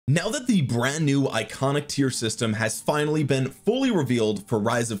Now that the brand new iconic tier system has finally been fully revealed for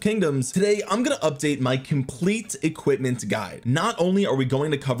Rise of Kingdoms, today I'm going to update my complete equipment guide. Not only are we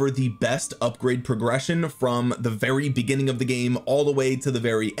going to cover the best upgrade progression from the very beginning of the game all the way to the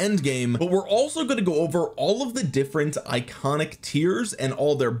very end game, but we're also going to go over all of the different iconic tiers and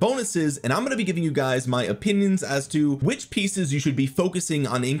all their bonuses, and I'm going to be giving you guys my opinions as to which pieces you should be focusing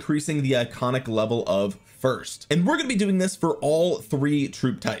on increasing the iconic level of first. And we're going to be doing this for all three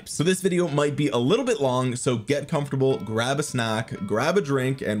troop types, so this video might be a little bit long, so get comfortable, grab a snack, grab a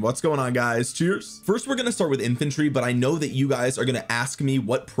drink, and what's going on, guys? Cheers. First, we're going to start with infantry, but I know that you guys are going to ask me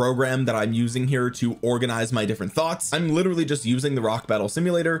what program that I'm using here to organize my different thoughts. I'm literally just using the Rock Battle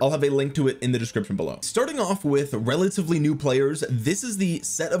Simulator. I'll have a link to it in the description below. Starting off with relatively new players, this is the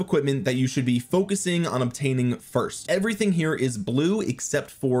set of equipment that you should be focusing on obtaining first. Everything here is blue except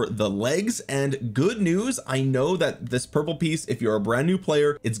for the legs, and good news, I know that this purple piece, if you're a brand new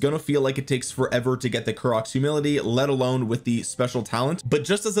player, it's gonna feel like it takes forever to get the Kurok's humility, let alone with the special talent. But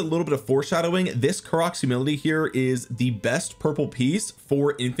just as a little bit of foreshadowing, this Kurok's humility here is the best purple piece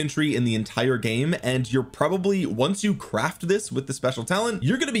for infantry in the entire game, and you're probably, once you craft this with the special talent,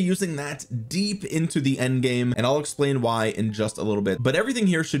 you're going to be using that deep into the end game, and I'll explain why in just a little bit. But everything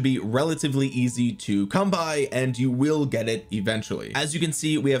here should be relatively easy to come by, and you will get it eventually. As you can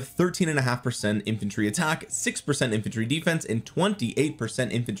see, we have 13.5% infantry attack, 6% infantry defense, and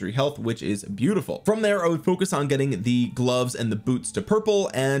 28% infantry health, which is beautiful. From there, I would focus on getting the gloves and the boots to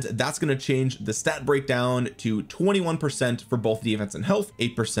purple, and that's going to change the stat breakdown to 21% for both defense and health,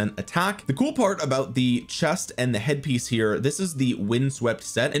 8% attack. The cool part about the chest and the headpiece here, this is the windswept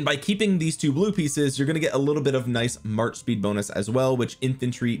set, and by keeping these two blue pieces, you're going to get a little bit of nice march speed bonus as well, which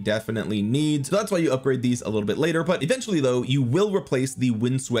infantry definitely needs. So that's why you upgrade these a little bit later, but eventually though, you will replace the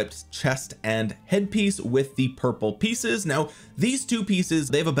windswept chest and headpiece with the purple pieces. Now these two pieces,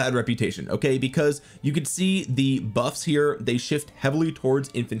 they have a bad reputation, okay, because you could see the buffs here, they shift heavily towards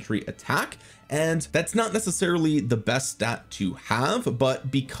infantry attack, and that's not necessarily the best stat to have,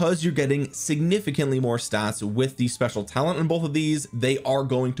 but because you're getting significantly more stats with the special talent on both of these, they are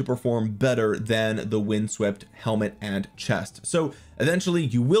going to perform better than the windswept helmet and chest. So eventually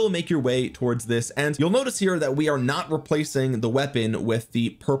you will make your way towards this, and you'll notice here that we are not replacing the weapon with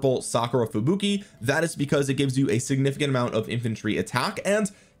the purple Sakura Fubuki. That is because it gives you a significant amount of infantry attack,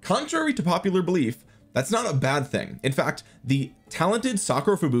 and contrary to popular belief, that's not a bad thing. In fact, the talented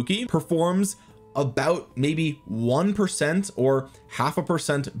Sakura Fubuki performs about maybe 1% or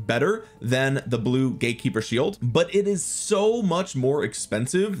 0.5% better than the blue gatekeeper shield, but it is so much more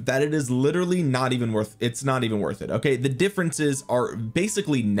expensive that it is literally not even worth it. Okay, the differences are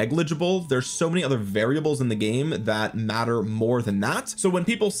basically negligible. There's so many other variables in the game that matter more than that. So when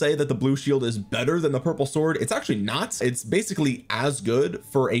people say that the blue shield is better than the purple sword, it's actually not. It's basically as good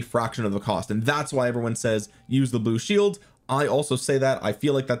for a fraction of the cost, and that's why everyone says use the blue shield. I also say that. I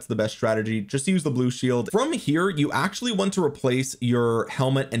feel like that's the best strategy. Just use the blue shield. From here, you actually want to replace your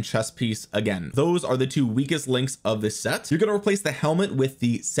helmet and chest piece again. Those are the two weakest links of this set. You're going to replace the helmet with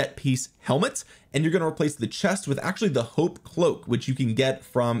the set piece helmet, and you're going to replace the chest with actually the Hope Cloak, which you can get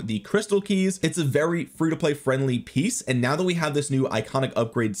from the crystal keys. It's a very free-to-play friendly piece, and now that we have this new iconic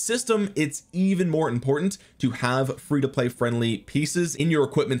upgrade system, it's even more important to have free-to-play friendly pieces in your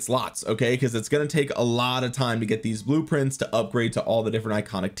equipment slots, okay, because it's going to take a lot of time to get these blueprints to upgrade to all the different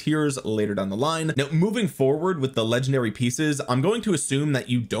iconic tiers later down the line. Now moving forward with the legendary pieces, I'm going to assume that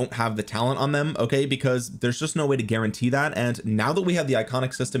you don't have the talent on them, okay, because there's just no way to guarantee that. And now that we have the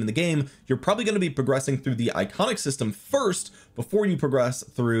iconic system in the game, you're probably going to be progressing through the iconic system first before you progress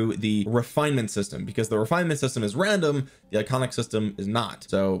through the refinement system, because the refinement system is random, the iconic system is not.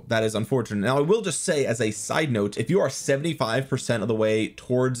 So that is unfortunate. Now I will just say, as a side note, if you are 75% of the way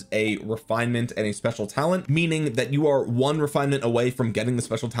towards a refinement and a special talent, meaning that you are one refinement away from getting the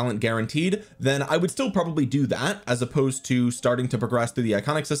special talent guaranteed, then I would still probably do that as opposed to starting to progress through the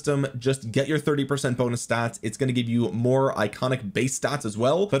iconic system. Just get your 30% bonus stats. It's going to give you more iconic base stats as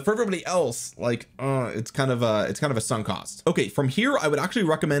well, but for everybody else, like it's kind of a sunk cost. Okay, from here I would actually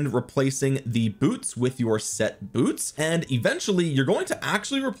recommend replacing the boots with your set boots, and eventually you're going to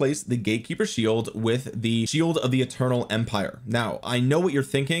actually replace the gatekeeper shield with the shield of the Eternal Empire. Now I know what you're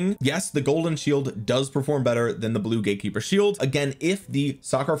thinking. Yes, the golden shield does perform better than the blue gatekeeper shield. Again, if the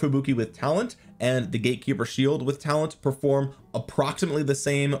Sakura Fubuki with talent and the gatekeeper shield with talent perform approximately the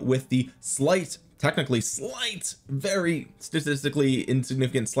same with the slight technically slight, very statistically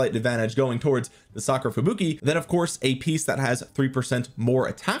insignificant slight advantage going towards the Sakura Fubuki, then of course a piece that has 3% more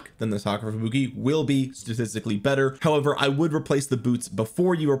attack than the Sakura Fubuki will be statistically better. However, I would replace the boots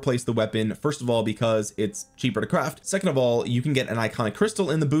before you replace the weapon, first of all because it's cheaper to craft, second of all you can get an iconic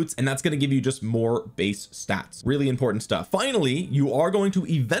crystal in the boots and that's going to give you just more base stats. Really important stuff. Finally, you are going to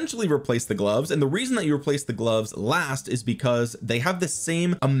eventually replace the gloves, and the reason that you replace the gloves last is because they have the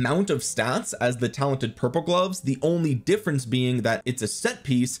same amount of stats as the talented purple gloves, the only difference being that it's a set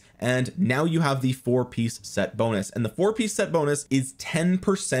piece and now you have the 4-piece set bonus, and the 4-piece set bonus is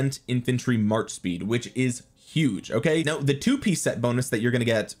 10% infantry march speed, which is huge. Okay, now the 2-piece set bonus that you're going to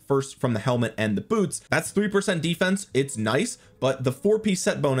get first from the helmet and the boots, that's 3% defense. It's nice, but the 4-piece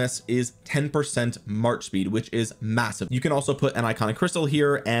set bonus is 10% march speed, which is massive. You can also put an iconic crystal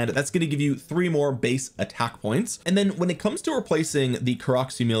here and that's going to give you 3 more base attack points. And then when it comes to replacing the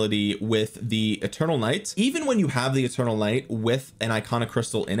Karak's humility with the Eternal Knight, even when you have the Eternal Knight with an iconic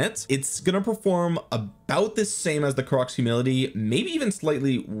crystal in it, it's going to perform about the same as the Karak's humility, maybe even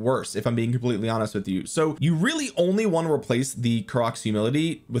slightly worse if I'm being completely honest with you. So you really only want to replace the Karak's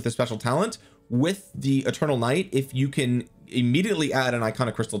humility with a special talent with the Eternal Knight if you can immediately add an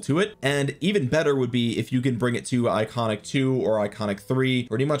iconic crystal to it, and even better would be if you can bring it to iconic 2 or iconic 3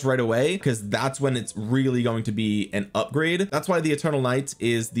 pretty much right away, because that's when it's really going to be an upgrade. That's why the Eternal Knight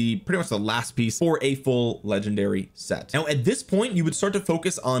is the pretty much the last piece for a full legendary set. Now at this point you would start to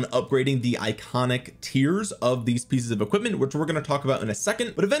focus on upgrading the iconic tiers of these pieces of equipment, which we're going to talk about in a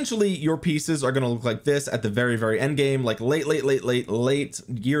second, but eventually your pieces are going to look like this at the very end game, like late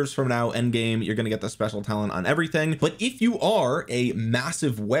years from now end game. You're going to get the special talent on everything. But if you are a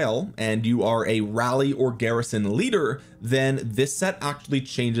massive whale and you are a rally or garrison leader, then this set actually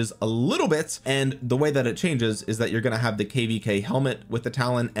changes a little bit, and the way that it changes is that you're going to have the KVK helmet with the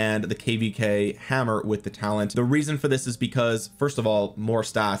talent and the KVK hammer with the talent. The reason for this is because first of all, more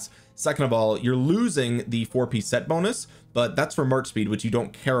stats, second of all, you're losing the 4-piece set bonus, but that's for march speed, which you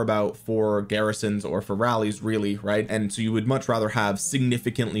don't care about for garrisons or for rallies really, right? And so you would much rather have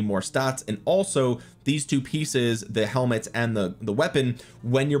significantly more stats. And also these 2 pieces, the helmets and the weapon,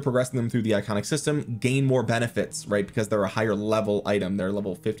 when you're progressing them through the iconic system, gain more benefits, right? Because they're a higher level item, they're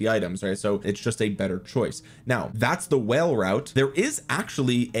level 50 items, right? So it's just a better choice. Now that's the whale route. There is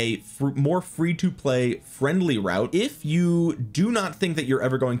actually a more free to play friendly route if you do not think that you're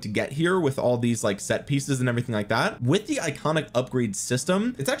ever going to get here with all these like set pieces and everything like that. With the iconic upgrade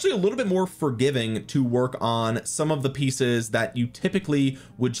system, it's actually a little bit more forgiving to work on some of the pieces that you typically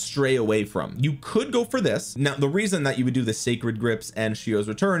would stray away from. You could go for this. Now the reason that you would do the sacred grips and Shio's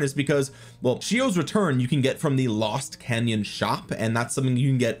return is because, well, Shio's return you can get from the Lost Canyon shop, and that's something you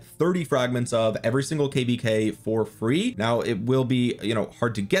can get 30 fragments of every single KVK for free. Now it will be, you know,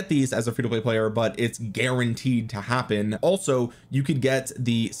 hard to get these as a free-to-play player, but it's guaranteed to happen. Also you could get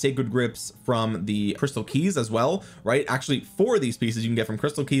the sacred grips from the crystal keys as well, right? Actually 4 of these pieces you can get from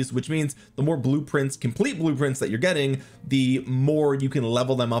crystal keys, which means the more blueprints, complete blueprints that you're getting, the more you can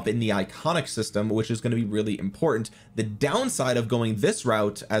level them up in the iconic system, which is going to be really important. The downside of going this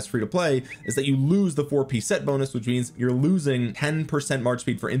route as free to play is that you lose the 4-piece set bonus, which means you're losing 10% march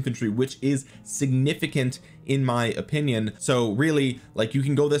speed for infantry, which is significant in my opinion. So really, like, you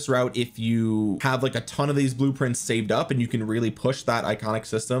can go this route if you have like a ton of these blueprints saved up and you can really push that iconic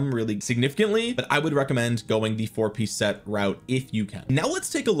system really significantly, but I would recommend going the 4-piece set route if you can. Now let's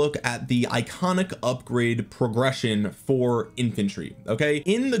take a look at the iconic upgrade progression for infantry. Okay,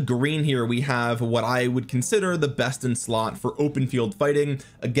 in the green here we have what I would consider the best in slot for open field fighting.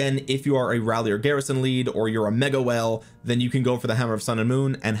 Again, if you are a rally or garrison lead or you're a mega whale, then you can go for the Hammer of Sun and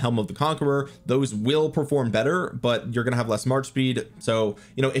Moon and Helm of the Conqueror. Those will perform better, but you're gonna have less march speed. So,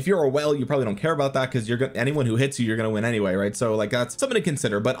 you know, if you're a whale, you probably don't care about that because you're gonna, anyone who hits you, you're gonna win anyway, right? So like, that's something to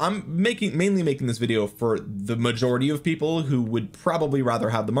consider. But I'm mainly making this video for the majority of people who would probably rather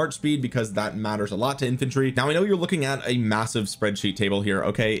have the march speed because that matters a lot to infantry. Now I know you're looking at a massive spreadsheet table here.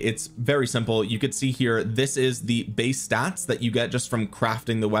 Okay, it's very simple. You could see here, this is the base stats that you get just from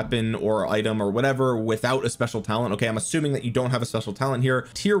crafting the weapon or item or whatever without a special talent. Okay, I'm assuming that you don't have a special talent here.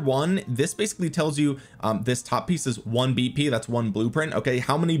 Tier 1, this basically tells you this top piece is 1 BP, that's 1 blueprint. Okay,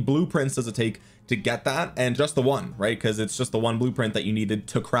 how many blueprints does it take to get that? And just the 1, right? Because it's just the 1 blueprint that you needed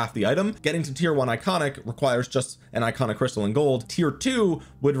to craft the item. Getting to tier 1 iconic requires just an iconic crystal and gold. Tier 2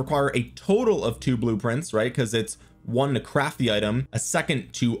 would require a total of 2 blueprints, right? Because it's 1 to craft the item, a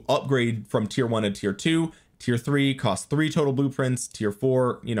second to upgrade from tier 1 to tier 2, Tier 3 costs 3 total blueprints. Tier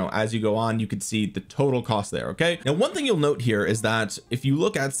 4, you know, as you go on, you could see the total cost there. Okay, now one thing you'll note here is that if you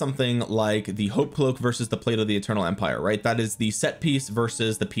look at something like the Hope Cloak versus the Plate of the Eternal Empire, right, that is the set piece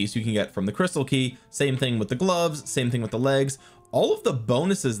versus the piece you can get from the Crystal Key. Same thing with the gloves, same thing with the legs. All of the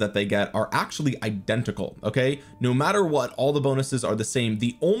bonuses that they get are actually identical. Okay, no matter what, all the bonuses are the same.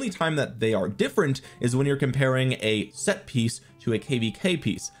 The only time that they are different is when you're comparing a set piece to a KVK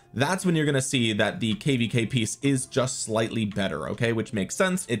piece. That's when you're going to see that the KVK piece is just slightly better. Okay, which makes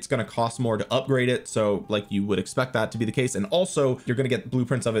sense. It's going to cost more to upgrade it, so like you would expect that to be the case. And also you're going to get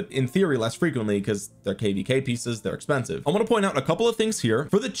blueprints of it in theory less frequently because they're KVK pieces, they're expensive. I want to point out a couple of things here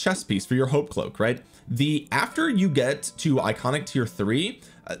for the chest piece for your Hope Cloak, right? After you get to iconic tier 3,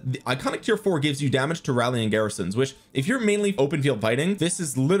 the iconic tier 4 gives you damage to rallying garrisons, which if you're mainly open field fighting, this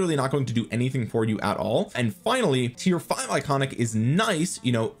is literally not going to do anything for you at all. And finally, tier 5 iconic is nice.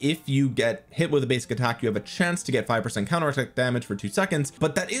 You know, if you get hit with a basic attack, you have a chance to get 5% counterattack damage for 2 seconds,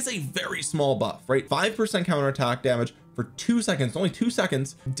 but that is a very small buff, right? 5% counterattack damage for 2 seconds, only 2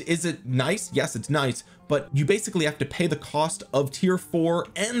 seconds. Is it nice? Yes, it's nice, but you basically have to pay the cost of tier 4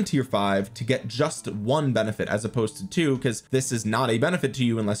 and tier 5 to get just one benefit as opposed to 2, because this is not a benefit to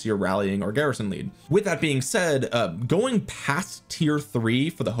you unless you're rallying or garrison lead. With that being said, going past tier 3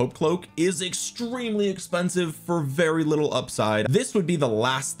 for the Hope Cloak is extremely expensive for very little upside. This would be the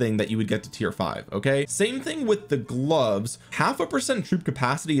last thing that you would get to tier 5. Okay, same thing with the gloves. 0.5% troop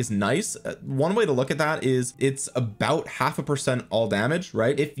capacity is nice. One way to look at that is it's about 0.5% all damage,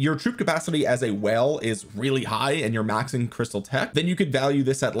 right? If your troop capacity as a whale is really high and you're maxing crystal tech, then you could value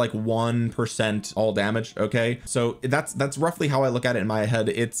this at like 1% all damage. Okay, so that's roughly how I look at it in my head.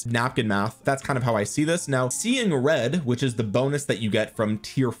 It's napkin math. That's kind of how I see this. Now, seeing red, which is the bonus that you get from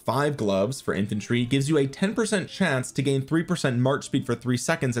tier 5 gloves for infantry, gives you a 10% chance to gain 3% march speed for 3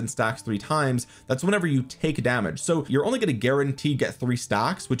 seconds and stacks 3 times. That's whenever you take damage, so you're only going to guarantee get 3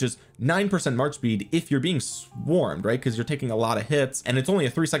 stacks, which is 9% march speed if you're being swarmed, right? Because you're taking a lot of hits and it's only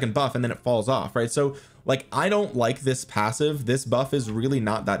a 3-second buff and then it falls off, right? So like, I don't like this passive. This buff is really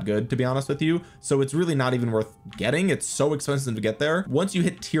not that good, to be honest with you, so it's really not even worth getting. It's so expensive to get there. Once you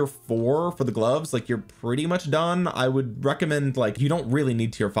hit tier 4 for the gloves, like, you're pretty much done. I would recommend, like, you don't really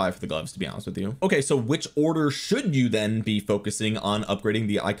need tier 5 for the gloves, to be honest with you. Okay, so which order should you then be focusing on upgrading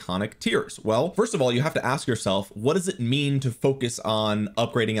the iconic tiers? Well, first of all, you have to ask yourself, what does it mean to focus on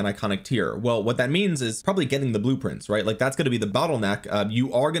upgrading an iconic tier? Well, what that means is probably getting the blueprints, right? Like, that's going to be the bottleneck.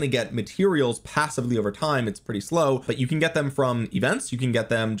 You are going to get materials passively over time. It's pretty slow, but you can get them from events. You can get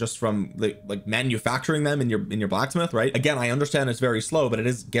them just from like manufacturing them in your blacksmith, right? Again, I understand it's very slow, but it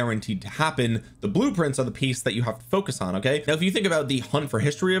is guaranteed to happen. The blueprints are the piece that you have to focus on. Okay, now if you think about the Hunt for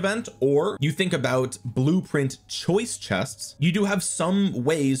History event, or you think about blueprint choice chests, you do have some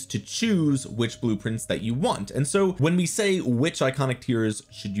ways to choose which blueprints that you want. And so when we say which iconic tiers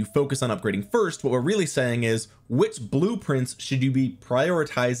should you focus on upgrading first, what we're really saying is which blueprints should you be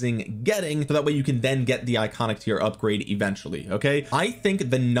prioritizing getting, so that way you can then get the iconic tier upgrade eventually. Okay, I think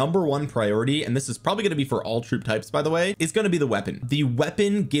the #1 priority, and this is probably going to be for all troop types, by the way, is going to be the weapon. The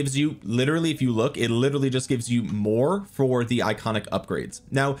weapon gives you, literally, if you look, it literally just gives you more for the iconic upgrades.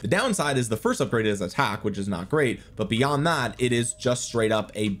 Now, the downside is the first upgrade is attack, which is not great, but beyond that, it is just straight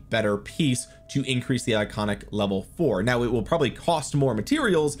up a better piece to increase the iconic level 4. Now, it will probably cost more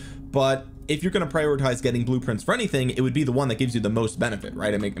materials, but if you're going to prioritize getting blueprints for anything, it would be the one that gives you the most benefit,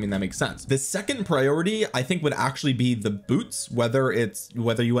 right? I mean, that makes sense. The second priority, I think, would actually be the boots, whether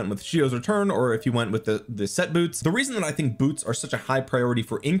you went with Shio's Return or if you went with the set boots. The reason that I think boots are such a high priority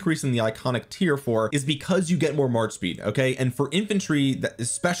for increasing the iconic tier 4 is because you get more march speed. Okay, and for infantry,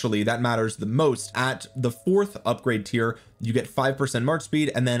 especially, that matters the most. At the 4th upgrade tier, you get 5% march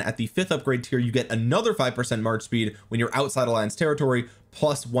speed, and then at the 5th upgrade tier, you get another 5% march speed when you're outside Alliance territory,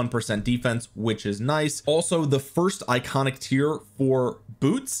 plus 1% defense, which is nice. Also, the first iconic tier for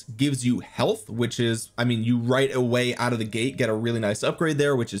boots gives you health, which is, I mean, you right away out of the gate get a really nice upgrade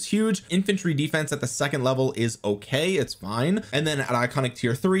there, which is huge. Infantry defense at the 2nd level is okay, it's fine. And then at iconic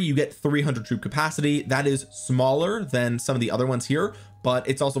tier 3, you get 300 troop capacity. That is smaller than some of the other ones here, but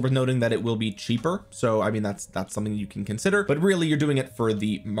it's also worth noting that it will be cheaper. So I mean, that's something you can consider, but really you're doing it for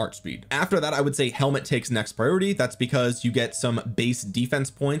the march speed. After that, I would say helmet takes next priority. That's because you get some base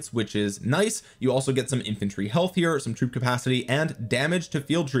defense points, which is nice. You also get some infantry health here, some troop capacity, and damage to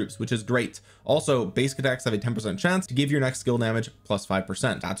field troops, which is great. Also, basic attacks have a 10% chance to give your next skill damage plus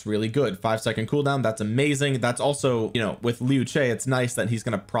 5%. That's really good. 5-second cooldown, that's amazing. That's also, you know, with Liu Che, it's nice that he's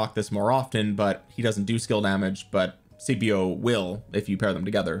going to proc this more often, but he doesn't do skill damage, but CPO will if you pair them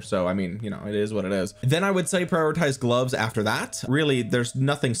together. So I mean, you know, it is what it is. Then I would say prioritize gloves after that. Really, there's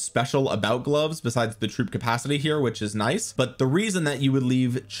nothing special about gloves besides the troop capacity here, which is nice. But the reason that you would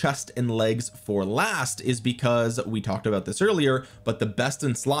leave chest and legs for last is because we talked about this earlier, but the best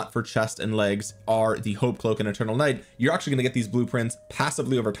in slot for chest and legs are the Hope Cloak and Eternal Night. You're actually going to get these blueprints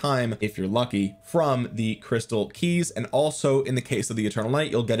passively over time, if you're lucky, from the crystal keys. And also in the case of the Eternal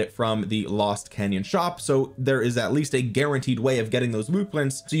Night, you'll get it from the Lost Canyon shop. So there is at least a guaranteed way of getting those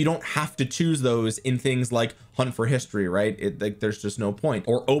blueprints, so you don't have to choose those in things like Hunt for History, right? Like there's just no point.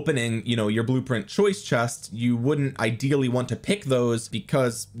 Or opening, you know, your blueprint choice chest, you wouldn't ideally want to pick those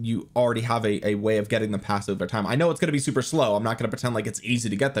because you already have a way of getting them passive over time. I know it's going to be super slow. I'm not going to pretend like it's easy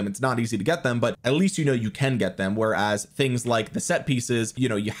to get them. It's not easy to get them, but at least you know you can get them. Whereas things like the set pieces, you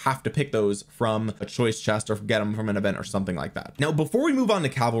know, you have to pick those from a choice chest or get them from an event or something like that. Now, before we move on to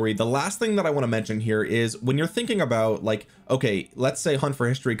cavalry, the last thing that I want to mention here is when you're thinking about, like, okay, let's say Hunt for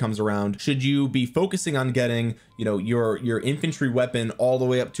History comes around, should you be focusing on getting, you know, your infantry weapon all the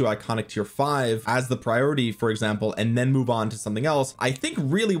way up to iconic tier 5 as the priority, for example, and then move on to something else? I think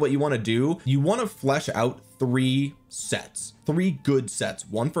really what you want to do, you want to flesh out 3 sets, 3 good sets,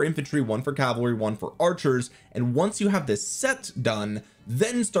 one for infantry, one for cavalry, one for archers. And once you have this set done,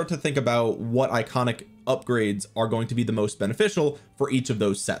 then start to think about what iconic upgrades are going to be the most beneficial for each of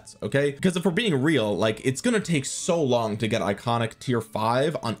those sets. Okay, because if we're being real, like, it's going to take so long to get iconic tier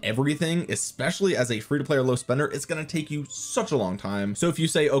 5 on everything, especially as a free-to-play or low spender. It's going to take you such a long time. So if you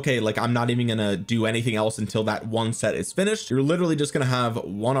say, okay, like, I'm not even gonna do anything else until that one set is finished, you're literally just gonna have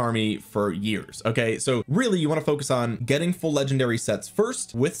one army for years. Okay, so really you want to focus on getting full legendary sets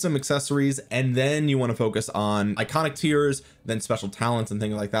first with some accessories, and then you want to focus on iconic tiers, then special talents and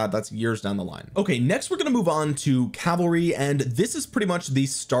things like that. That's years down the line. Okay, next we're going to move on to cavalry, and this is pretty much the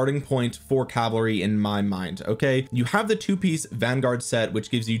starting point for cavalry in my mind. Okay, you have the 2-piece Vanguard set,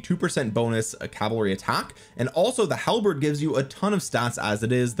 which gives you 2% bonus cavalry attack, and also the halberd gives you a ton of stats as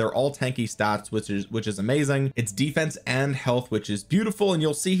it is. They're all tanky stats, which is amazing. It's defense and health, which is beautiful, and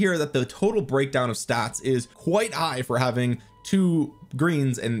you'll see here that the total breakdown of stats is quite high for having 2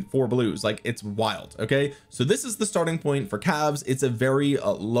 greens and 4 blues. Like, it's wild. Okay, so this is the starting point for calves. It's a very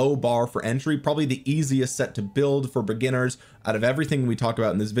low bar for entry, probably the easiest set to build for beginners out of everything we talk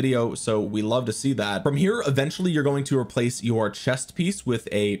about in this video, so we love to see that. From here, eventually you're going to replace your chest piece with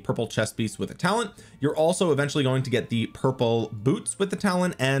a purple chest piece with a talent. You're also eventually going to get the purple boots with the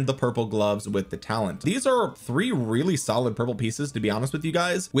talent and the purple gloves with the talent. These are 3 really solid purple pieces, to be honest with you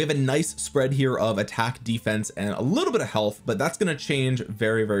guys. We have a nice spread here of attack, defense, and a little bit of health, but that's going to change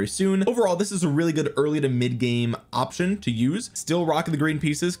very, very soon. Overall, this is a really good early to mid game option to use. Still rocking the green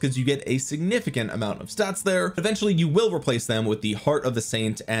pieces because you get a significant amount of stats there. Eventually you will replace them with the Heart of the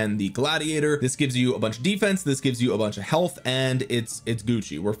Saint and the Gladiator. This gives you a bunch of defense, this gives you a bunch of health, and it's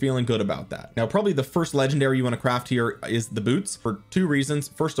Gucci. We're feeling good about that. Now, probably the first legendary you want to craft here is the boots for 2 reasons.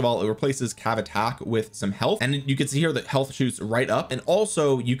 First of all, it replaces cav attack with some health, and you can see here that health shoots right up, and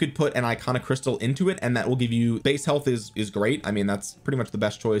also you could put an iconic crystal into it, and that will give you base health is great. I mean, that's pretty much the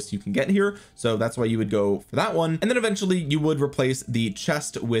best choice you can get here, so that's why you would go for that one. And then eventually you would replace the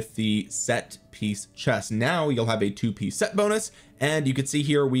chest with the set piece chest. Now you'll have a 2-piece set bonus, and you can see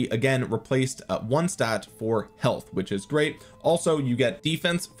here we again replaced 1 stat for health, which is great. Also, you get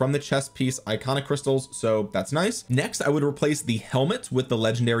defense from the chest piece iconic crystals, so that's nice. Next, I would replace the helmet with the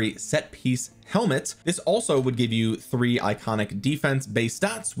legendary set piece helmet. This also would give you 3 iconic defense base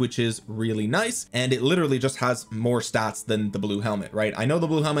stats, which is really nice, and it literally just has more stats than the blue helmet, right? I know the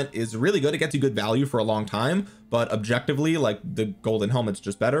blue helmet is really good, it gets you good value for a long time, but objectively, like, the golden helmet's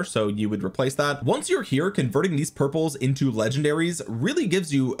just better, so you would replace that. Once you're here, converting these purples into legendaries really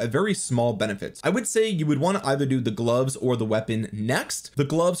gives you a very small benefit. I would say you would want to either do the gloves or the weapon next. The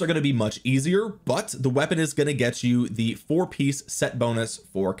gloves are going to be much easier, but the weapon is going to get you the 4-piece set bonus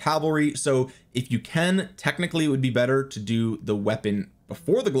for cavalry. So if you can, technically it would be better to do the weapon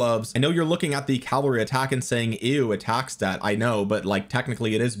before the gloves. I know you're looking at the cavalry attack and saying, ew, attack stat. I know, but like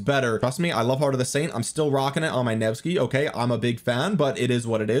technically it is better. Trust me, I love Heart of the Saint. I'm still rocking it on my Nevsky. Okay, I'm a big fan, but it is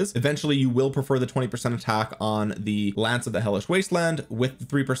what it is. Eventually you will prefer the 20% attack on the Lance of the Hellish Wasteland with the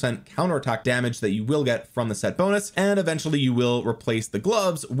 3% counterattack damage that you will get from the set bonus. And eventually you will replace the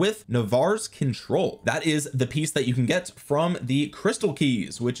gloves with Navarre's Control. That is the piece that you can get from the crystal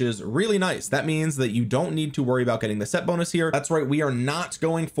keys, which is really nice. That means that you don't need to worry about getting the set bonus here. That's right, we are not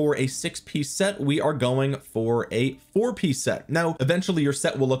going for a 6-piece set, we are going for a 4-piece set. Now eventually your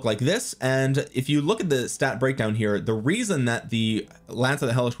set will look like this, and if you look at the stat breakdown here, the reason that the Lance of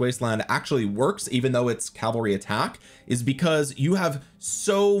the Hellish Wasteland actually works even though it's cavalry attack is because you have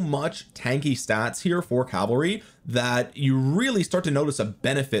so much tanky stats here for cavalry that you really start to notice a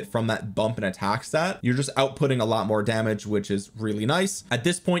benefit from that bump in attack stat. You're just outputting a lot more damage, which is really nice. At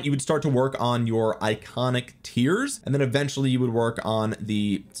this point, you would start to work on your iconic tiers, and then eventually you would work on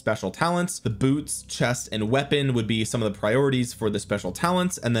the special talents. The boots, chest, and weapon would be some of the priorities for the special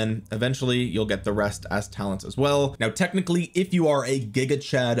talents, and then eventually you'll get the rest as talents as well. Now, technically, if you are a Giga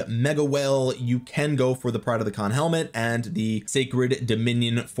Chad Mega Whale, you can go for the Pride of the Khan helmet and the Sacred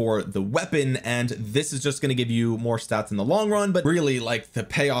Dominion for the weapon, and this is just going to give you more stats in the long run, but really, like, the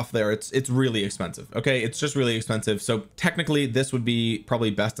payoff there, it's really expensive. Okay, it's just really expensive. So technically this would be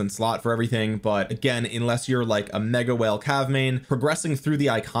probably best in slot for everything, but again, unless you're like a Mega Whale Cav main, progressing through the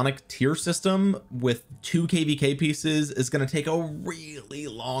iconic tier system with 2 KVK pieces is going to take a really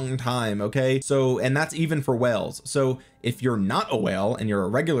long time. Okay, so, and that's even for whales. So if you're not a whale and you're a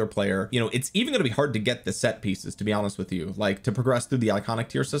regular player, you know, it's even going to be hard to get the set pieces, to be honest with you. Like, to progress through the iconic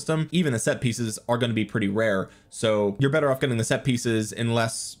tier system, even the set pieces are going to be pretty rare. So you're better off getting the set pieces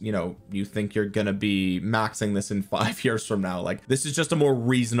unless, you know, you think you're going to be maxing this in 5 years from now. Like, this is just a more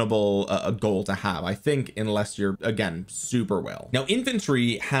reasonable goal to have, I think, unless you're, again, super whale. Now,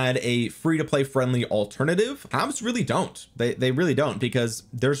 infantry had a free to play friendly alternative. Habs really don't. They really don't, because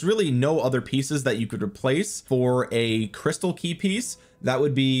there's really no other pieces that you could replace for a crystal key piece that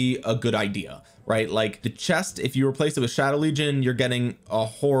would be a good idea, right? Like the chest, if you replace it with Shadow Legion, you're getting a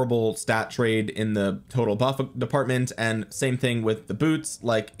horrible stat trade in the total buff department, and same thing with the boots.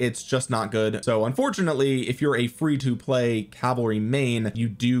 Like, it's just not good. So unfortunately, if you're a free to play cavalry main, you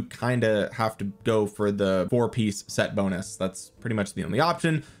do kind of have to go for the 4-piece set bonus. That's pretty much the only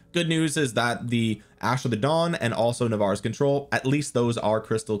option. Good news is that the Ash of the Dawn and also Navarre's Control, at least those are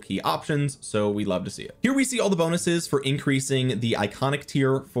crystal key options, so we love to see it. Here we see all the bonuses for increasing the iconic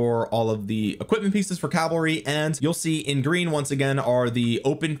tier for all of the equipment pieces for cavalry, and you'll see in green once again are the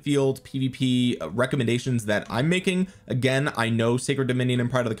open field PvP recommendations that I'm making. Again, I know Sacred Dominion and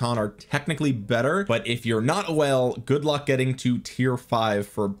Pride of the Khan are technically better, but if you're not a whale, good luck getting to tier 5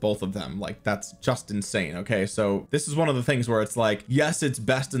 for both of them. Like, that's just insane. Okay, so this is one of the things where it's like, yes, it's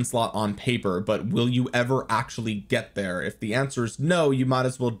best in slot on paper, but will you ever actually get there? If the answer is no, you might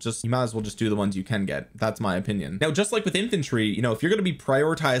as well just do the ones you can get. That's my opinion. Now, just like with infantry, you know, if you're going to be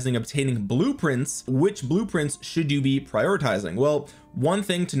prioritizing obtaining blueprints, which blueprints should you be prioritizing? Well, one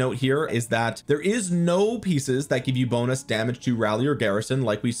thing to note here is that there is no pieces that give you bonus damage to rally or garrison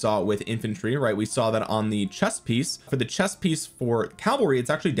like we saw with infantry, right? We saw that on the chest piece. For the chest piece for cavalry, it's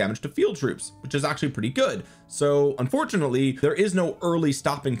actually damage to field troops, which is actually pretty good. So unfortunately, there is no early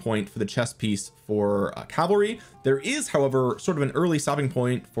stopping point for the chest piece for cavalry. There is, however, sort of an early stopping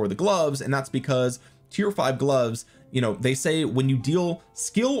point for the gloves, and that's because tier 5 gloves, you know, they say when you deal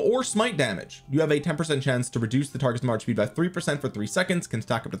skill or smite damage, you have a 10% chance to reduce the target's march speed by 3% for 3 seconds, can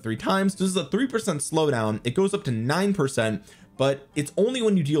stack up to 3 times. This is a 3% slowdown. It goes up to 9%, but it's only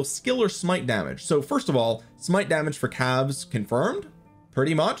when you deal skill or smite damage. So first of all, smite damage for calves confirmed.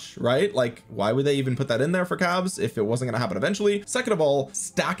 Pretty much, right? Like, why would they even put that in there for calves if it wasn't going to happen eventually? Second of all,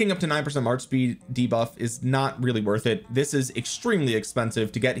 stacking up to 9% march speed debuff is not really worth it. This is extremely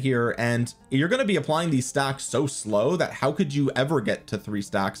expensive to get here, and you're going to be applying these stacks so slow that how could you ever get to 3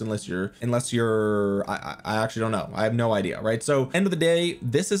 stacks unless you're I actually don't know. I have no idea, right? So end of the day,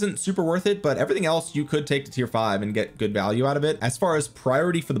 this isn't super worth it, but everything else you could take to tier 5 and get good value out of it. As far as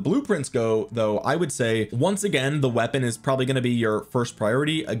priority for the blueprints go, though, I would say once again, the weapon is probably going to be your first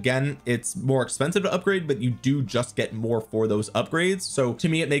priority. Again, it's more expensive to upgrade, but you do just get more for those upgrades. So to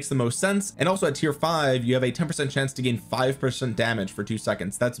me, it makes the most sense. And also at tier 5, you have a 10% chance to gain 5% damage for 2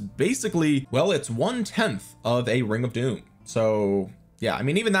 seconds. That's basically, well, it's 1/10 of a Ring of Doom. So yeah, I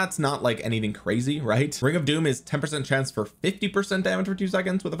mean, even that's not like anything crazy, right? Ring of Doom is 10% chance for 50% damage for 2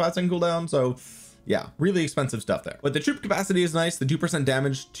 seconds with a 5-second cooldown. So yeah, really expensive stuff there. But the troop capacity is nice. The 2%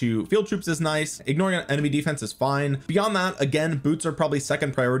 damage to field troops is nice. Ignoring enemy defense is fine. Beyond that, again, boots are probably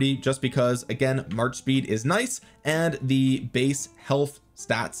second priority just because, again, march speed is nice and the base health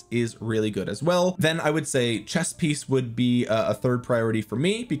stats is really good as well. Then I would say chest piece would be a third priority for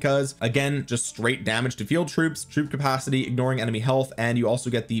me because, again, just straight damage to field troops, troop capacity, ignoring enemy health, and you also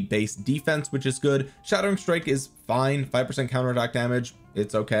get the base defense, which is good. Shattering strike is fine, 5% counterattack damage.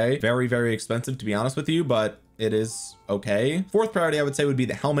 It's okay. Very, very expensive, to be honest with you, but it is okay. Fourth priority I would say would be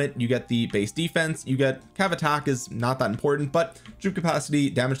the helmet. You get the base defense, you get cav attack is not that important, but troop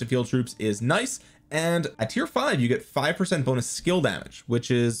capacity, damage to field troops is nice. And at tier 5 you get 5% bonus skill damage,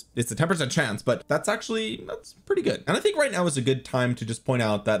 which is, it's a 10% chance, but that's pretty good. And I think right now is a good time to just point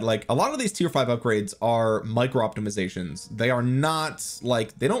out that like a lot of these tier 5 upgrades are micro optimizations. They are not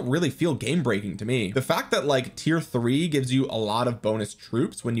like, they don't really feel game breaking to me. The fact that like tier 3 gives you a lot of bonus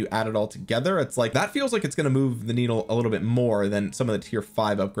troops when you add it all together, it's like that feels like it's going to move the needle a little bit more than some of the tier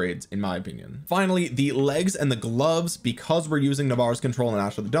 5 upgrades in my opinion. Finally, the legs and the gloves, because we're using Navarre's control and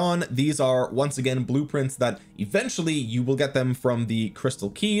Ash of the Dawn, these are once again blueprints that eventually you will get them from the crystal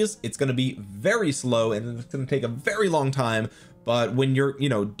keys. It's going to be very slow and it's going to take a very long time, but when you're, you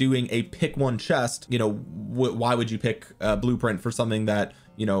know, doing a pick one chest, you know, why would you pick a blueprint for something that,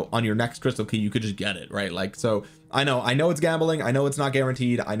 you know, on your next crystal key you could just get it, right? Like, so I know it's gambling, I know it's not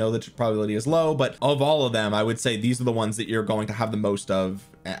guaranteed, I know the probability is low, but of all of them I would say these are the ones that you're going to have the most of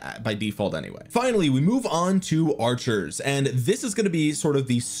by default anyway. Finally, we move on to archers, and this is going to be sort of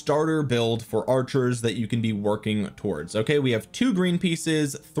the starter build for archers that you can be working towards. Okay, we have 2 green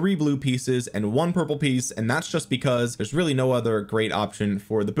pieces, 3 blue pieces, and 1 purple piece, and that's just because there's really no other great option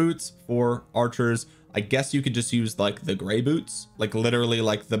for the boots for archers. I guess you could just use like the gray boots, like literally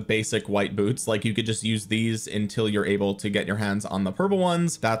like the basic white boots. Like you could just use these until you're able to get your hands on the purple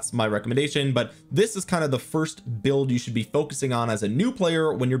ones. That's my recommendation, but this is kind of the first build you should be focusing on as a new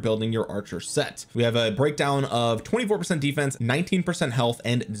player when you're building your archer set. We have a breakdown of 24% defense, 19% health,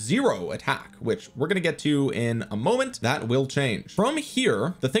 and 0 attack, which we're going to get to in a moment. That will change. From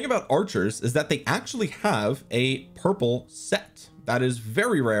here, the thing about archers is that they actually have a purple set. That is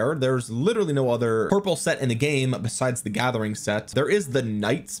very rare. There's literally no other purple set in the game besides the gathering set. There is the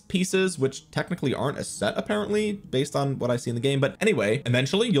knights pieces, which technically aren't a set apparently based on what I see in the game, but anyway,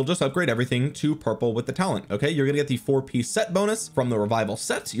 eventually you'll just upgrade everything to purple with the talent. Okay, you're gonna get the 4-piece set bonus from the revival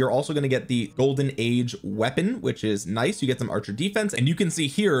set. You're also gonna get the golden age weapon, which is nice. You get some archer defense, and you can see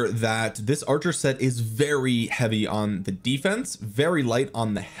here that this archer set is very heavy on the defense, very light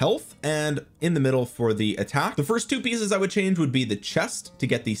on the health, and in the middle for the attack. The first 2 pieces I would change would be the chest to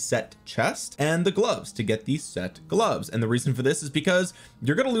get the set chest and the gloves to get the set gloves. And the reason for this is because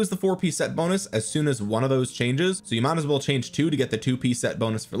you're going to lose the 4-piece set bonus as soon as one of those changes, so you might as well change 2 to get the 2-piece set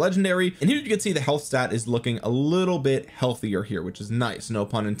bonus for legendary. And here you can see the health stat is looking a little bit healthier here, which is nice, no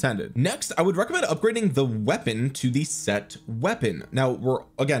pun intended. Next, I would recommend upgrading the weapon to the set weapon. Now we're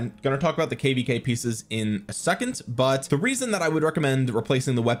again going to talk about the KVK pieces in a second, but the reason that I would recommend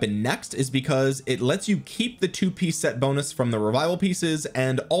replacing the weapon next is because it lets you keep the 2-piece set bonus from the revival pieces,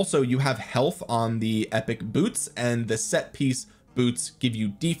 and also you have health on the epic boots, and the set piece boots give you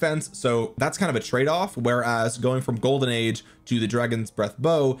defense, so that's kind of a trade-off, whereas going from golden age to the dragon's breath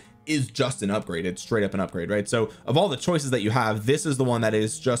bow is just an upgrade. It's straight up an upgrade, right? So of all the choices that you have, this is the one that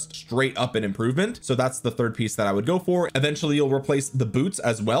is just straight up an improvement. So that's the 3rd piece that I would go for. Eventually you'll replace the boots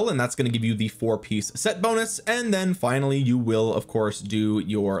as well, and that's going to give you the 4-piece set bonus. And then finally you will of course do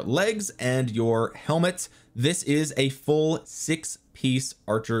your legs and your helmet. This is a full 6-piece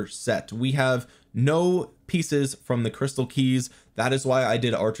archer set. We have no pieces from the crystal keys. That is why I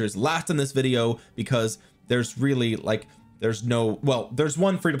did archers last in this video, because there's really like there's no, well, there's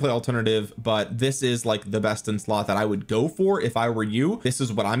one free-to-play alternative, but this is like the best in slot that I would go for if I were you. This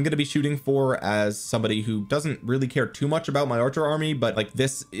is what I'm going to be shooting for as somebody who doesn't really care too much about my archer army, but like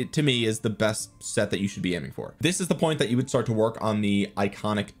this, to me, is the best set that you should be aiming for. This is the point that you would start to work on the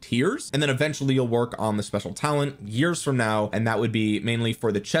iconic tiers, and then eventually you'll work on the special talent years from now, and that would be mainly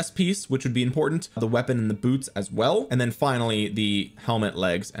for the chest piece, which would be important, the weapon and the boots as well, and then finally the helmet,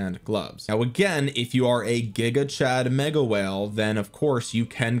 legs, and gloves. Now again, if you are a Giga Chad Mega Whale, then of course you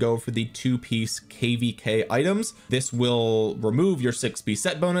can go for the 2-piece KVK items. This will remove your 6-piece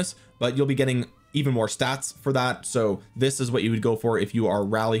set bonus, but you'll be getting even more stats for that. So this is what you would go for if you are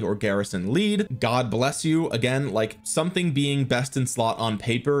rally or garrison lead. God bless you. Again, like something being best in slot on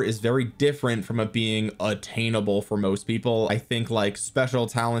paper is very different from it being attainable for most people. I think like special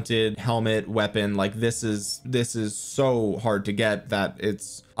talented helmet, weapon, like this is so hard to get that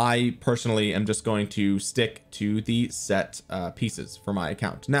I personally am just going to stick to the set pieces for my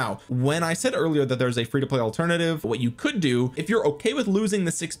account. Now, when I said earlier that there's a free-to-play alternative, what you could do if you're okay with losing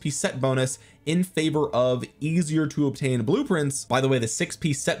the 6-piece set bonus in favor of easier to obtain blueprints, by the way, the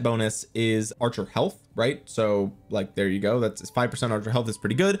 6-piece set bonus is archer health, right? So like there you go, that's 5% archer health is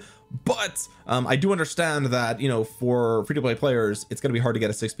pretty good, but I do understand that, you know, for free-to-play players it's going to be hard to get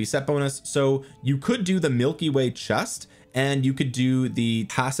a 6-piece set bonus. So you could do the Milky Way chest, and you could do the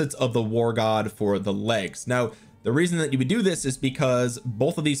Facets of the War God for the legs. Now The reason that you would do this is because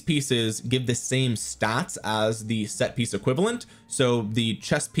both of these pieces give the same stats as the set piece equivalent. So the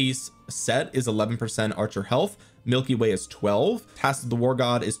chest piece set is 11% archer health, Milky Way is 12, Task of the War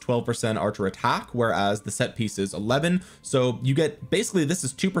God is 12% archer attack, whereas the set piece is 11. So you get, basically this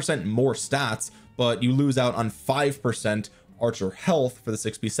is 2% more stats, but you lose out on 5% archer health for the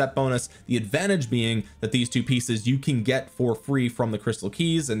 6-piece set bonus. The advantage being that these two pieces you can get for free from the crystal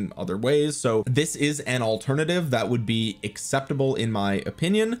keys and other ways. So this is an alternative that would be acceptable in my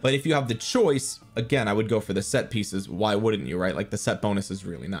opinion. But if you have the choice, again, I would go for the set pieces. Why wouldn't you, right? Like the set bonus is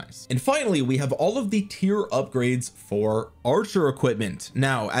really nice. And finally, we have all of the tier upgrades for archer equipment.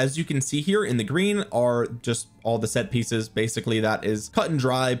 Now, as you can see here in the green are just all the set pieces. Basically, that is cut and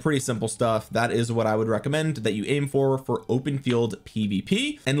dry, pretty simple stuff. That is what I would recommend that you aim for open field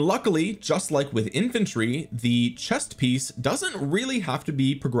PvP. And luckily, just like with infantry, the chest piece doesn't really have to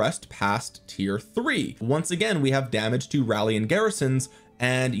be progressed past tier 3. Once again, we have damage to rally and garrisons,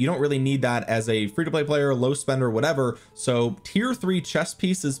 and you don't really need that as a free-to-play player, low spender, whatever. So tier 3 chest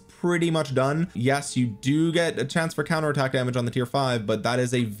piece is pretty much done. Yes, you do get a chance for counterattack damage on the tier 5, but that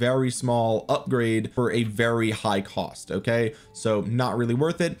is a very small upgrade for a very high cost. Okay, so not really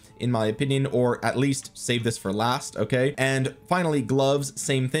worth it in my opinion, or at least save this for last. Okay, and finally, gloves,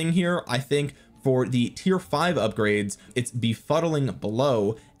 same thing here. I think for the tier 5 upgrades, it's befuddling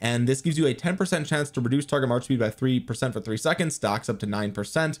below, and this gives you a 10% chance to reduce target march speed by 3% for 3 seconds, stacks up to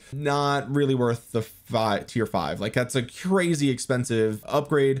 9%. Not really worth the tier 5. Like, that's a crazy expensive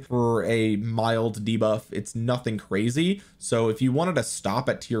upgrade for a mild debuff. It's nothing crazy. So if you wanted to stop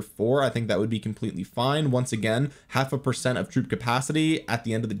at tier 4, I think that would be completely fine. Once again, 0.5% of troop capacity at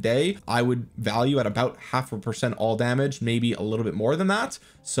the end of the day, I would value at about 0.5% all damage, maybe a little bit more than that.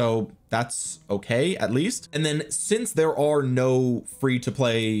 So that's okay, at least. And then since there are no free to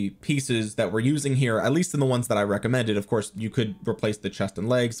play pieces that we're using here, at least in the ones that I recommended, of course you could replace the chest and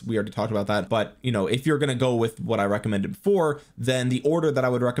legs, we already talked about that, but you know, if you're going to go with what I recommended before, then the order that I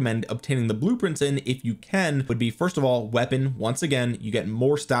would recommend obtaining the blueprints in, if you can, would be, first of all, weapon. Once again, you get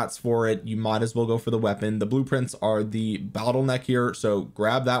more stats for it, you might as well go for the weapon. The blueprints are the bottleneck here, so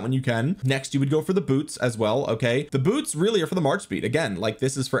grab that when you can. Next, you would go for the boots as well. Okay, the boots really are for the march speed. Again, like,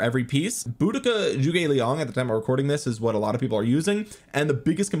 this is for every piece. Boudica Zhuge Liang at the time of recording this is what a lot of people are using, and the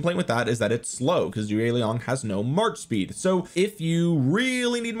biggest complaint with that is that it's slow because Zhuge Liang has no march speed. So if you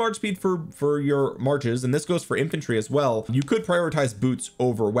really need march speed for your marches, and this goes for infantry as well, you could prioritize boots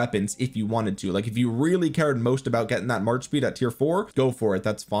over weapons if you wanted to. Like, if you really cared most about getting that march speed at tier 4, go for it,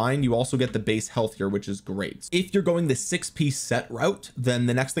 that's fine. You also get the base health here, which is great. If you're going the 6-piece set route, then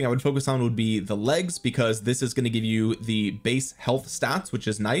the next thing I would focus on would be the legs, because this is going to give you the base health stats, which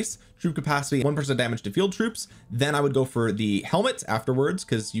is nice. Troop capacity, 1% damage to field troops. Then I would go for the helmet afterwards,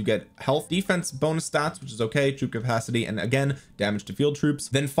 because you get health, defense bonus stats, which is okay, troop capacity, and again, damage to field troops.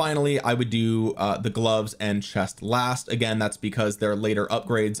 Then finally, I would do the gloves and chest last. Again, that's because their later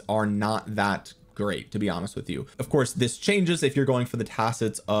upgrades are not that great, to be honest with you. Of course, this changes if you're going for the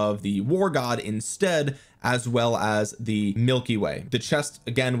tacits of the War God instead, as well as the Milky Way. The chest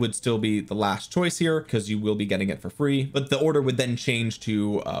again would still be the last choice here because you will be getting it for free, but the order would then change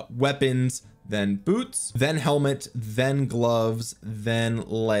to weapons, then boots, then helmet, then gloves, then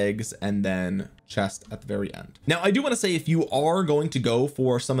legs, and then chest at the very end. Now, I do want to say, if you are going to go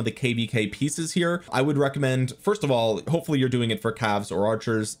for some of the KVK pieces here, I would recommend, first of all, hopefully you're doing it for cavs or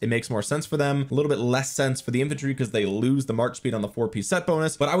archers. It makes more sense for them, a little bit less sense for the infantry because they lose the march speed on the 4-piece set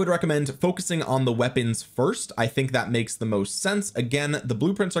bonus, but I would recommend focusing on the weapons first. I think that makes the most sense. Again, the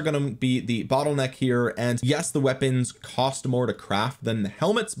blueprints are going to be the bottleneck here, and yes, the weapons cost more to craft than the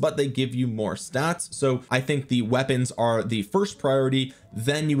helmets, but they give you more stats. So I think the weapons are the first priority,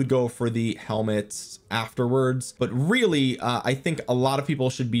 then you would go for the helmets afterwards. But really, I think a lot of people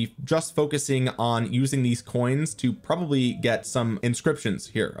should be just focusing on using these coins to probably get some inscriptions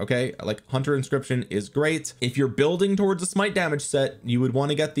here. Okay, like hunter inscription is great. If you're building towards a smite damage set, you would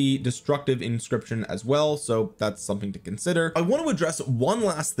want to get the destructive inscription as well, so that's something to consider. I want to address one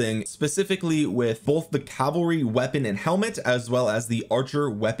last thing, specifically with both the cavalry weapon and helmet, as well as the archer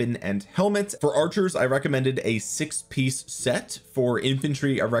weapon and helmet. For archers, I recommended a 6-piece set. For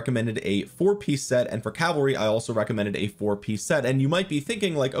infantry, I recommended a 4-piece set, and for cavalry, I also recommended a 4-piece set. And you might be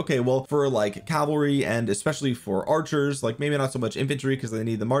thinking like, okay, well, for like cavalry and especially for archers, like maybe not so much infantry because they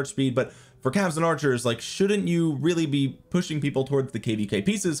need the march speed, but for cavs and archers, like, shouldn't you really be pushing people towards the KVK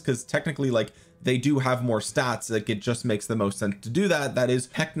pieces? Because technically, like, they do have more stats. Like, it just makes the most sense to do that. That is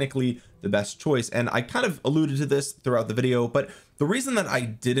technically the best choice. And I kind of alluded to this throughout the video, but the reason that I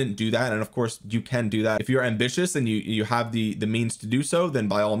didn't do that, and of course you can do that if you're ambitious and you have the means to do so, then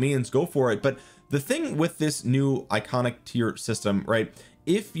by all means go for it. But the thing with this new iconic tier system, right,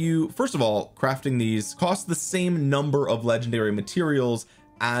 if you, first of all, crafting these costs the same number of legendary materials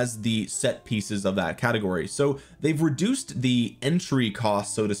as the set pieces of that category. So they've reduced the entry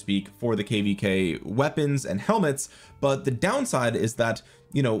cost, so to speak, for the KVK weapons and helmets. But the downside is that,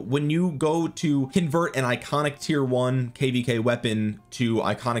 you know, when you go to convert an iconic tier 1 KVK weapon to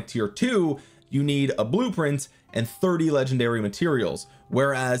iconic tier 2, you need a blueprint and 30 legendary materials.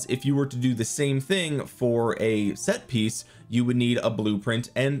 Whereas if you were to do the same thing for a set piece, you would need a blueprint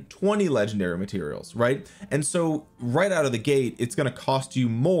and 20 legendary materials, right? And so right out of the gate, it's going to cost you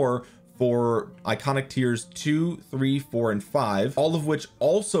more for iconic tiers 2, 3, 4, and 5, all of which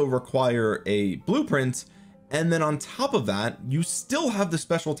also require a blueprint. And then on top of that, you still have the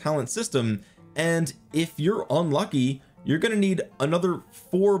special talent system. And if you're unlucky, you're going to need another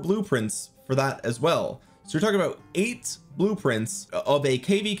 4 blueprints for that as well. So you're talking about 8 blueprints of a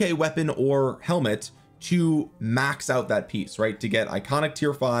KVK weapon or helmet to max out that piece, right? To get iconic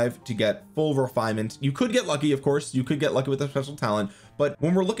tier 5, to get full refinement. You could get lucky, of course, you could get lucky with a special talent, but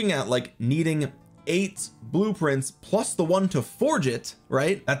when we're looking at like needing 8 blueprints plus the one to forge it,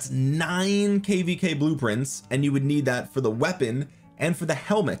 right? That's 9 KVK blueprints, and you would need that for the weapon and for the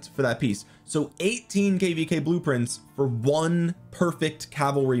helmet for that piece. So 18 KVK blueprints for one perfect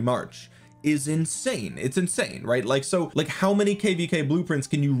cavalry march is insane. It's insane, right? Like, so like how many KVK blueprints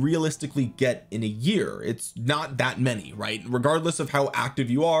can you realistically get in a year? It's not that many, right? Regardless of how active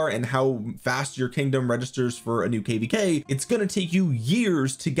you are and how fast your kingdom registers for a new KVK, it's going to take you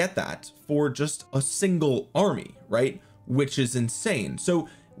years to get that for just a single army, right? Which is insane. So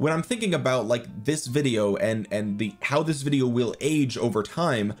when I'm thinking about like this video and the how this video will age over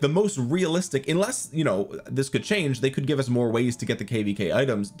time, the most realistic, unless, you know, this could change, they could give us more ways to get the KVK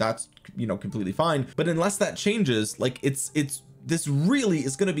items, that's, you know, completely fine. But unless that changes, like this really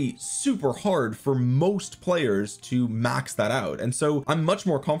is going to be super hard for most players to max that out. And so I'm much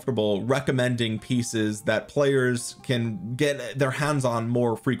more comfortable recommending pieces that players can get their hands on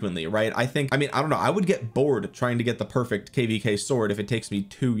more frequently, right? I mean, I don't know, I would get bored trying to get the perfect KVK sword if it takes me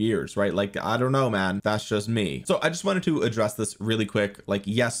 2 years, right? Like, I don't know, man, that's just me. So I just wanted to address this really quick. Like,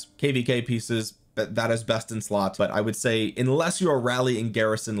 yes, KVK pieces, that is best in slot, but I would say unless you're a rally and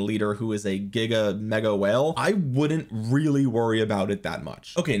garrison leader who is a giga mega whale, I wouldn't really worry about it that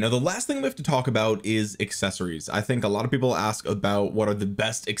much. Okay, now the last thing we have to talk about is accessories. I think a lot of people ask about what are the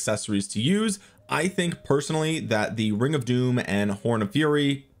best accessories to use. I think personally that the Ring of Doom and Horn of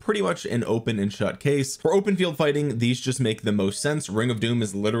Fury, pretty much an open and shut case. For open field fighting, these just make the most sense. Ring of Doom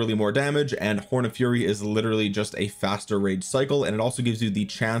is literally more damage, and Horn of Fury is literally just a faster rage cycle, and it also gives you the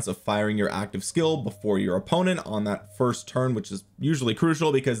chance of firing your active skill before your opponent on that first turn, which is usually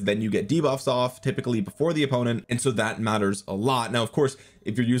crucial because then you get debuffs off typically before the opponent, and so that matters a lot. Now, of course,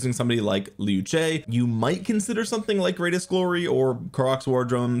 if you're using somebody like Liu Che, you might consider something like Greatest Glory or Korok's War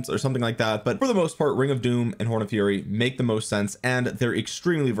Drones or something like that, but for the most part, Ring of Doom and Horn of Fury make the most sense, and they're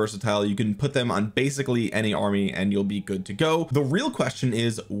extremely versatile. You can put them on basically any army and you'll be good to go. The real question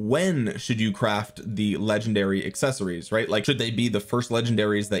is, when should you craft the legendary accessories, right? Like, should they be the first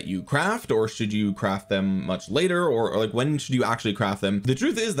legendaries that you craft, or should you craft them much later, or like when should you actually craft them? The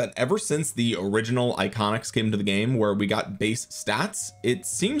truth is that ever since the original Iconics came to the game where we got base stats, it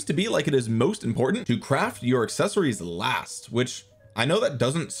seems to be like it is most important to craft your accessories last, which I know that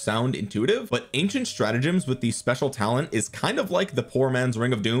doesn't sound intuitive, but Ancient Stratagems with the special talent is kind of like the poor man's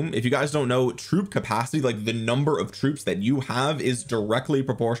Ring of Doom. If you guys don't know, troop capacity, like the number of troops that you have, is directly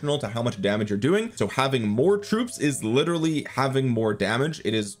proportional to how much damage you're doing. So having more troops is literally having more damage.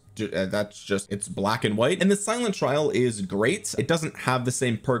 It is that's just, it's black and white. And the Silent Trial is great. It doesn't have the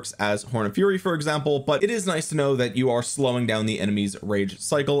same perks as Horn of Fury, for example, but it is nice to know that you are slowing down the enemy's rage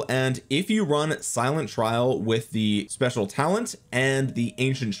cycle. And if you run Silent Trial with the special talent and the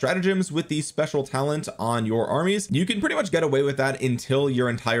Ancient Stratagems with the special talent on your armies, you can pretty much get away with that until your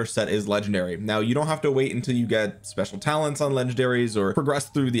entire set is legendary. Now, you don't have to wait until you get special talents on legendaries or progress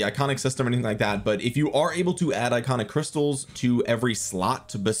through the iconic system or anything like that. But if you are able to add iconic crystals to every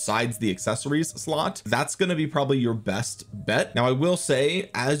slot besides the accessories slot, that's going to be probably your best bet. Now, I will say,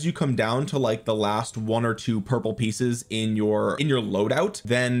 as you come down to like the last 1 or 2 purple pieces in your loadout,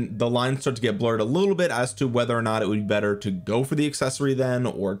 then the lines start to get blurred a little bit as to whether or not it would be better to go for the accessory then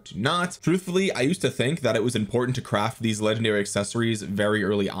or to not. Truthfully, I used to think that it was important to craft these legendary accessories very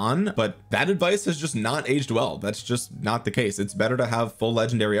early on, but that advice has just not aged well. That's just not the case. It's better to have full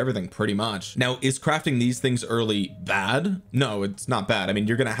legendary everything pretty much. Now, is crafting these things early bad? No, it's not bad. I mean,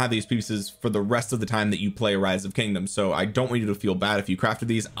 you're going to to have these pieces for the rest of the time that you play Rise of Kingdoms. So I don't want you to feel bad if you crafted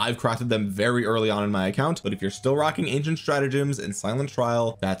these. I've crafted them very early on in my account, but if you're still rocking Ancient Stratagems and Silent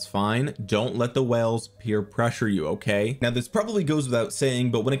Trial, that's fine. Don't let the whales peer pressure you, okay? Now this probably goes without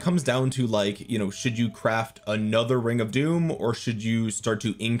saying, but when it comes down to, like, you know, should you craft another Ring of Doom, or should you start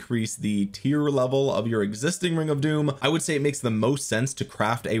to increase the tier level of your existing Ring of Doom? I would say it makes the most sense to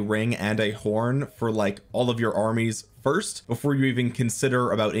craft a ring and a horn for like all of your armies first before you even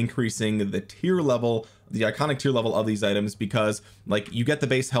consider about increasing the tier level, the iconic tier level of these items, because like you get the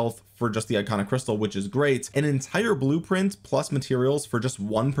base health for just the iconic crystal, which is great. An entire blueprint plus materials for just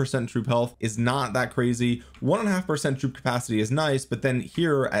 1% troop health is not that crazy. 1.5% troop capacity is nice, but then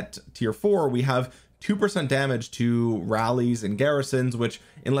here at tier 4 we have 2% damage to rallies and garrisons, which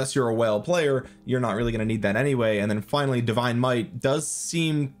unless you're a whale player, you're not really going to need that anyway. And then finally, Divine Might does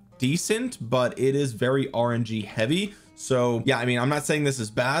seem decent, but it is very RNG heavy. So yeah, I mean, I'm not saying this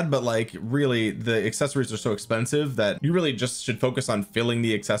is bad, but like really the accessories are so expensive that you really just should focus on filling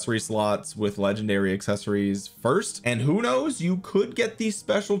the accessory slots with legendary accessories first. And who knows, you could get the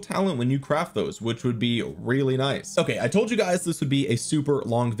special talent when you craft those, which would be really nice. Okay, I told you guys this would be a super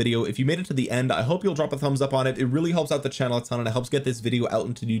long video. If you made it to the end, I hope you'll drop a thumbs up on it. It really helps out the channel a ton, and it helps get this video out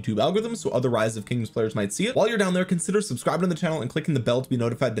into the YouTube algorithm so other Rise of Kingdoms players might see it. While you're down there, consider subscribing to the channel and clicking the bell to be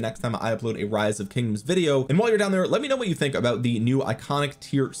notified the next time I upload a Rise of Kingdoms video. And while you're down there, let me know what you think about the new iconic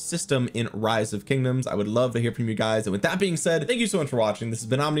tier system in Rise of Kingdoms. I would love to hear from you guys. And with that being said, thank you so much for watching. This has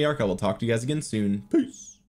been Omniarch. I will talk to you guys again soon. Peace.